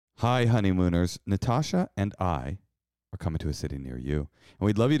Hi, honeymooners. Natasha and I are coming to a city near you, and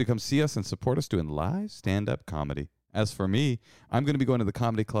we'd love you to come see us and support us doing live stand-up comedy. As for me, I'm going to be going to the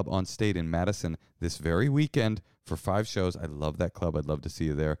Comedy Club on State in Madison this very weekend for 5 shows. I love that club. I'd love to see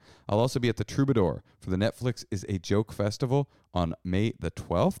you there. I'll also be at the Troubadour for the Netflix is a Joke Festival on May the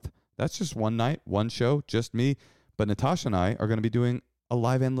 12th. That's just one night, one show, just me. But Natasha and I are going to be doing a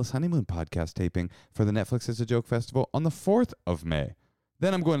live Endless Honeymoon podcast taping for the Netflix is a Joke Festival on the 4th of May.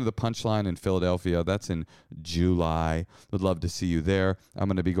 Then I'm going to the Punchline in Philadelphia. That's in July. Would love to see you there. I'm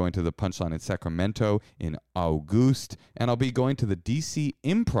going to be going to the Punchline in Sacramento in August. And I'll be going to the DC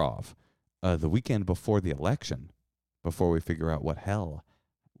Improv the weekend before the election, before we figure out what hell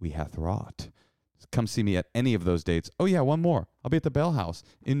we hath wrought. Come see me at any of those dates. Oh, yeah, one more. I'll be at the Bell House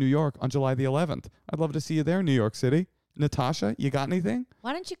in New York on July the 11th. I'd love to see you there, New York City. Natasha, you got anything?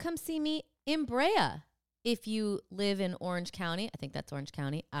 Why don't you come see me in Brea? If you live in Orange County, I think that's Orange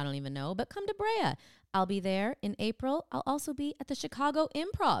County. I don't even know, but come to Brea. I'll be there in April. I'll also be at the Chicago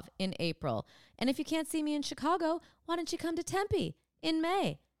Improv in April. And if you can't see me in Chicago, why don't you come to Tempe in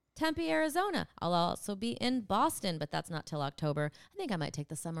May? Tempe, Arizona. I'll also be in Boston, but that's not till October. I think I might take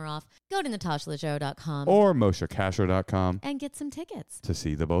the summer off. Go to NatashaLeggero.com Or MosheKasher.com and get some tickets. to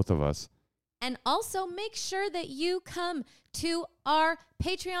see the both of us. And also make sure that you come to our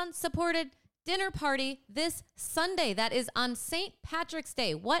Patreon-supported dinner party this Sunday. That is on St. Patrick's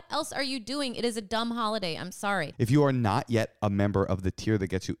Day. What else are you doing? It is a dumb holiday. I'm sorry. If you are not yet a member of the tier that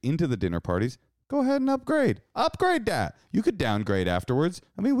gets you into the dinner parties, go ahead and upgrade. Upgrade that. You could downgrade afterwards.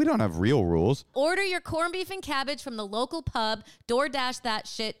 I mean, we don't have real rules. Order your corned beef and cabbage from the local pub. DoorDash that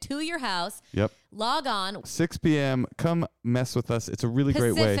shit to your house. Yep. Log on. 6 p.m. Come mess with us. It's a really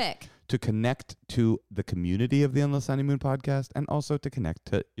great way Pacific. to connect to the community of the Endless Honeymoon podcast and also to connect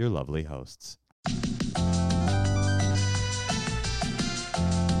to your lovely hosts.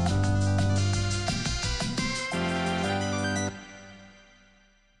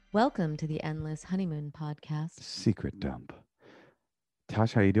 Welcome to the Endless Honeymoon podcast. Secret dump.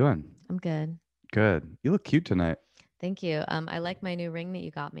 Tosh, how you doing? I'm good. Good. You look cute tonight. Thank you. I like my new ring that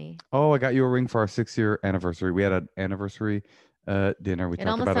you got me. Oh, I got you a ring for our 6-year anniversary. We had an anniversary dinner. We It talked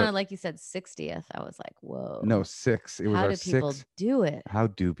almost about sounded it. like you said 60th. I was like, whoa. No, 6. It was How our do people 6th. do it? How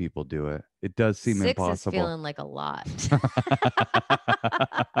do people do it? It does seem 6 impossible. is feeling like a lot.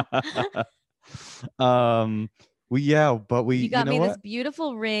 We You got me what? this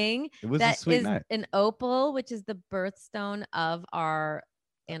beautiful ring It was a that sweet is night. an opal, which is the birthstone of our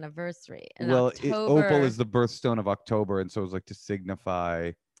anniversary. In Well, October. opal is the birthstone of October, and so it's like to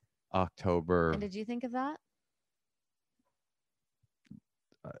signify October. And did you think of that?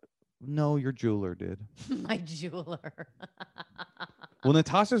 No, your jeweler did. My jeweler. Well,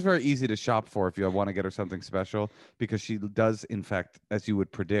 Natasha's very easy to shop for if you want to get her something special, because she does, in fact, as you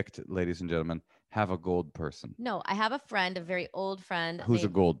would predict, ladies and gentlemen, have a gold person. No, I have a friend, a very old friend. Who's a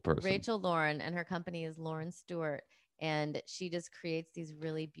named gold person? Rachel Lauren, and her company is Lauren Stewart. And she just creates these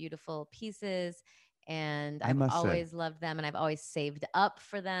really beautiful pieces. And I've always loved them, and I've always saved up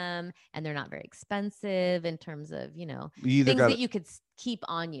for them. And they're not very expensive in terms of, things that you could keep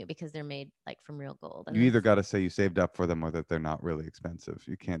on you because they're made like from real gold. And You either got to say you saved up for them or that they're not really expensive.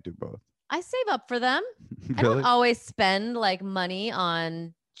 You can't do both. I save up for them. I Really? don't always spend like money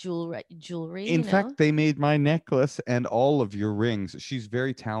on jewelry. In fact, they made my necklace and all of your rings. She's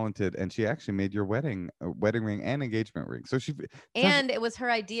very talented, and she actually made your wedding ring and engagement ring. So and it was her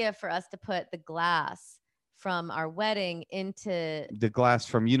idea for us to put the glass from our wedding into the glass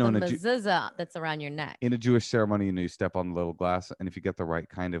from the mezuzah that's around your neck. in a Jewish ceremony. You step on the little glass, and if you get the right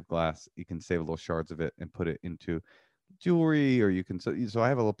kind of glass, you can save little shards of it and put it into jewelry, or you can. So I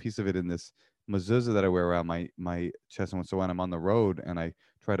have a little piece of it in this mezuzah that I wear around my chest, and so when I'm on the road and I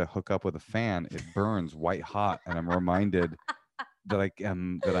try to hook up with a fan, it burns white hot, and I'm reminded that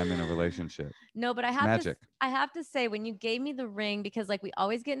I'm in a relationship. No, but I have Magic. I have to say, when you gave me the ring, because like we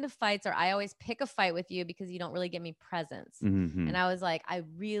always get into fights, or I always pick a fight with you because you don't really give me presents. Mm-hmm. And I was like, I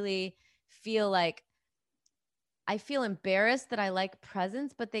really feel like I feel embarrassed that I like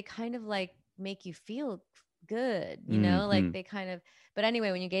presents, but they kind of like make you feel good, like they kind of. But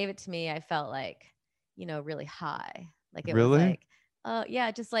anyway, when you gave it to me, I felt like, really high. Like it was like,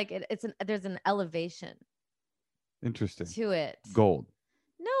 yeah, just like there's an elevation. Interesting. To it. Gold.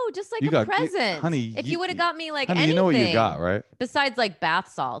 No, just like a present. Honey, if you would have got me like honey, anything. you know what you got, right? Besides like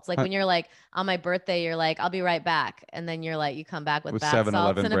bath salts. Like when you're like on my birthday, you're like, I'll be right back. And then you're like, you come back with bath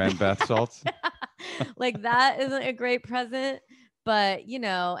 7-Eleven salts. brand bath salts. Like that isn't a great present. But,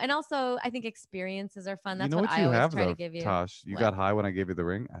 and also I think experiences are fun. That's you know what what I you always have, try though, to give you. Tosh, you got high when I gave you the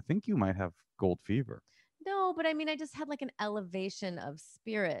ring. I think you might have gold fever. No, but I mean, I just had like an elevation of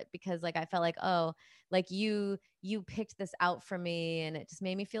spirit because like I felt like, oh, like you picked this out for me and it just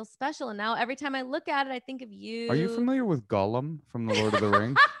made me feel special. And now every time I look at it, I think of Are you you. familiar with Gollum from The Lord of the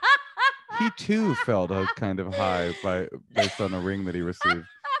Rings? He too felt a kind of high based on a ring that he received.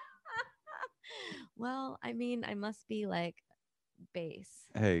 Well, I mean, I must be like base.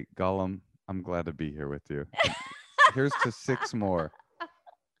 Hey, Gollum, I'm glad to be here with you. Here's to 6 more.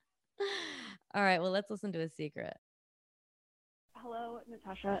 All right, well, let's listen to a secret. Hello,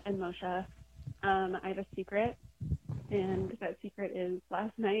 Natasha and Moshe. I have a secret, and that secret is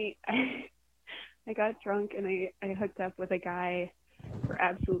last night I got drunk and I hooked up with a guy for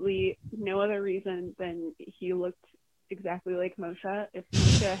absolutely no other reason than he looked exactly like Moshe. If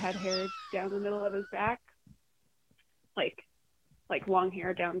Moshe had hair down the middle of his back, like long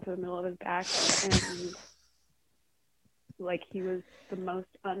hair down to the middle of his back, and like he was the most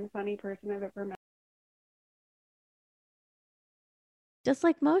unfunny person I've ever met. Just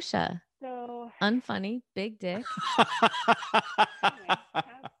like Moshe. So Unfunny, big dick. anyway,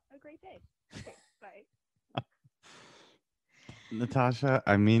 have a great day. Okay, bye. Natasha,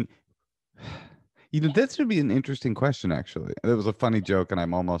 I mean, that should be an interesting question, actually. It was a funny joke, and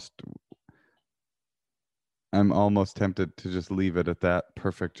I'm almost tempted to just leave it at that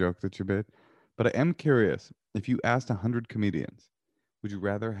perfect joke that you made. But I am curious, if you asked 100 comedians, would you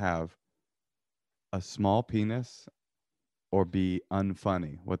rather have a small penis or be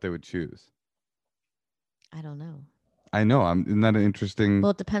unfunny? What they would choose? I don't know. I know. Isn't that an interesting?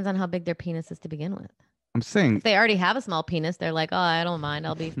 Well, it depends on how big their penis is to begin with. I'm saying If they already have a small penis, they're like, oh, I don't mind.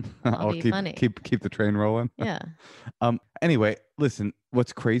 I'll be funny. keep the train rolling. Yeah. Anyway, listen,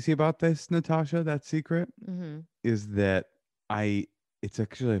 what's crazy about this, Natasha, that secret, is that it's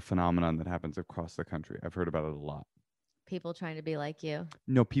actually a phenomenon that happens across the country. I've heard about it a lot. People trying to be like you.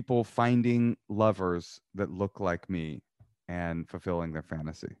 No, people finding lovers that look like me and fulfilling their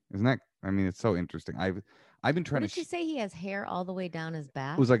fantasy. Isn't that? I mean, it's so interesting. I've been trying What to. did she say? He has hair all the way down his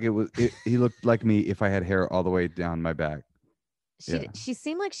back. It was like he looked like me if I had hair all the way down my back. She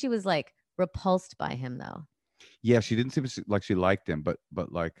seemed like she was like repulsed by him though. Yeah, she didn't seem like she liked him, but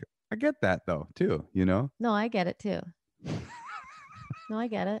like I get that though too. You know? No, I get it too. No, I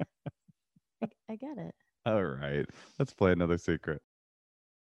get it. I get it. All right, let's play another secret.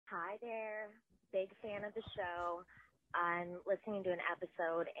 Hi there, big fan of the show. I'm listening to an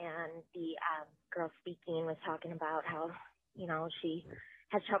episode, and the girl speaking was talking about how, she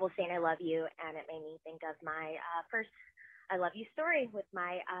has trouble saying I love you, and it made me think of my first I love you story with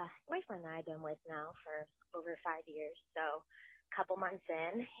my boyfriend that I've been with now for over 5 years. So a couple months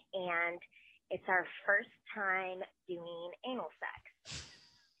in, and it's our first time doing anal sex.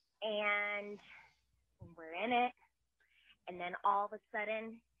 And we're in it, and then all of a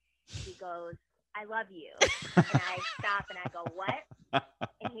sudden, he goes, I love you. And I stop and I go, what?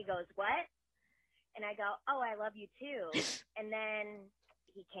 And he goes, what? And I go, oh, I love you too. And then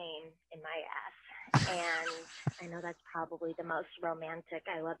he came in my ass. And I know that's probably the most romantic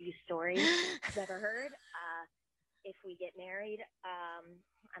I love you story I've ever heard. If we get married,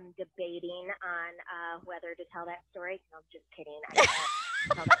 I'm debating on whether to tell that story. No, I'm just kidding. I can't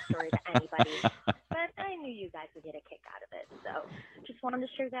tell that story to anybody. But I knew you guys would get a kick out of it. So just wanted to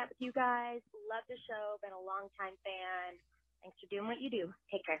share that with you guys. Love the show. Been a long time fan. Thanks for doing what you do.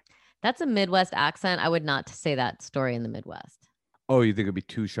 Take care. That's a Midwest accent. I would not say that story in the Midwest. Oh, you think it'd be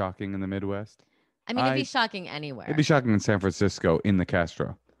too shocking in the Midwest? I mean, it'd be shocking anywhere. It'd be shocking in San Francisco in the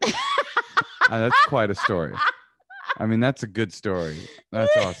Castro. That's quite a story. I mean, that's a good story.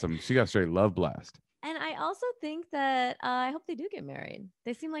 That's awesome. She got straight love blast. And I also think that I hope they do get married.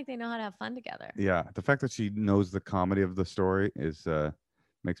 They seem like they know how to have fun together. Yeah, the fact that she knows the comedy of the story is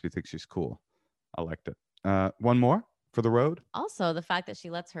makes me think she's cool. I liked it. One more for the road. Also, the fact that she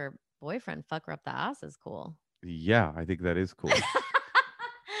lets her boyfriend fuck her up the ass is cool. Yeah, I think that is cool.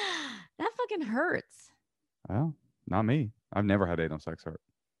 That fucking hurts. Well, not me. I've never had anal sex hurt.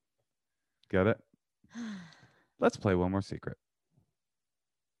 Get it? Let's play one more secret.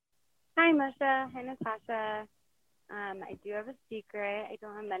 Hi, Moshe. Hi, Natasha. I do have a secret. I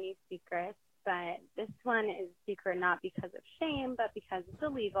don't have many secrets, but this one is secret not because of shame, but because it's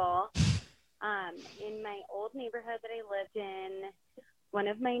illegal. In my old neighborhood that I lived in, one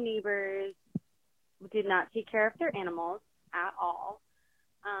of my neighbors did not take care of their animals at all.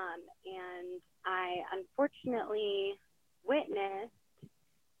 And I unfortunately witnessed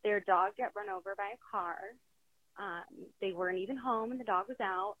their dog get run over by a car. They weren't even home and the dog was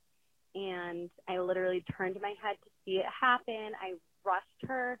out. And I literally turned my head to see it happen. I rushed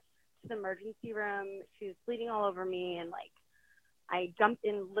her to the emergency room. She was bleeding all over me. And I jumped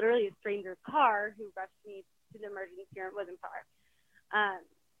in literally a stranger's car who rushed me to the emergency room. It wasn't far.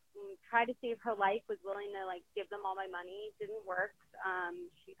 Tried to save her life, was willing to like give them all my money. Didn't work.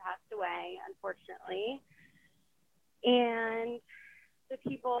 She passed away, unfortunately. And the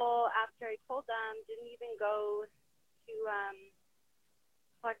people, after I told them, didn't even go to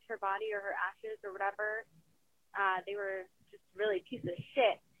collect her body or her ashes or whatever. They were just really a piece of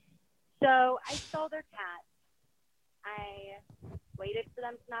shit. So I stole their cat. I waited for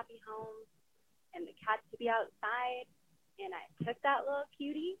them to not be home and the cat to be outside. And I took that little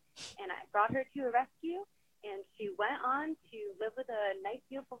cutie and I brought her to a rescue. And she went on to live with a nice,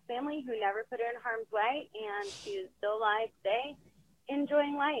 beautiful family who never put her in harm's way. And she is still alive today,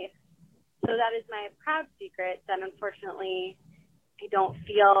 enjoying life. So that is my proud secret that unfortunately I don't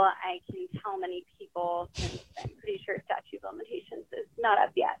feel I can tell many people, since I'm pretty sure statute of limitations is not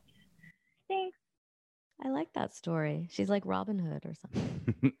up yet. Thanks. I like that story. She's like Robin Hood or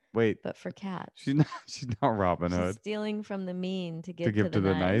something, Wait, but for cats. she's not Robin She's Hood. stealing from the mean to give To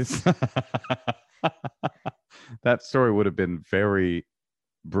the nice. That story would have been very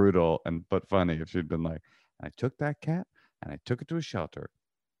brutal but funny if she'd been like, I took that cat and I took it to a shelter.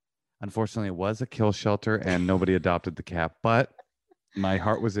 Unfortunately, it was a kill shelter and nobody adopted the cat, but my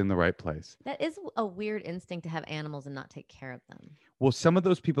heart was in the right place. That is a weird instinct to have animals and not take care of them. Well, some of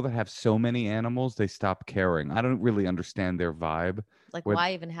those people that have so many animals, they stop caring. I don't really understand their vibe. Like, With-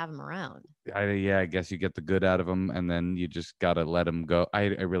 why even have them around? I guess you get the good out of them and then you just got to let them go. I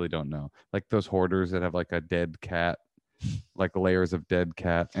really don't know. Like those hoarders that have like a dead cat, like layers of dead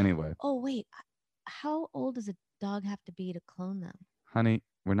cat. Anyway. Oh, wait. How old does a dog have to be to clone them? Honey,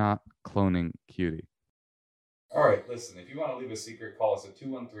 we're not cloning Cutie. All right, listen, if you want to leave a secret, call us at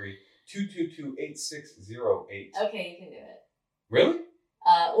 213-222-8608. Okay, you can do it. Really?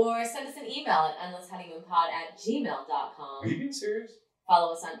 Or send us an email at endlesshoneymoonpod@gmail.com. Are you being serious?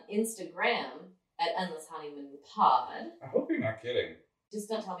 Follow us on Instagram at endlesshoneymoonpod. I hope you're not kidding. Just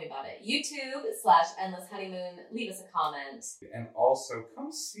don't tell me about it. YouTube/endlesshoneymoon. Leave us a comment. And also,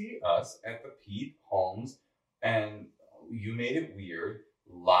 come see us at the Pete Holmes and You Made It Weird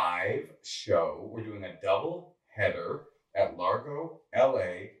live show. We're doing a double header at largola.com.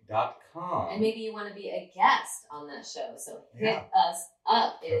 And maybe you want to be a guest on that show, so hit us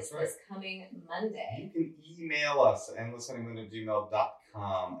up. It's this coming Monday. You can email us at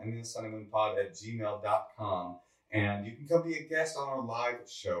endlesshoneymoon@gmail.com, endlesshoneymoonpod@gmail.com, and you can come be a guest on our live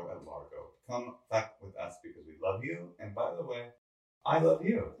show at Largo. Come back with us because we love you, and by the way, I love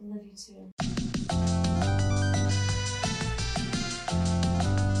you. I love you too.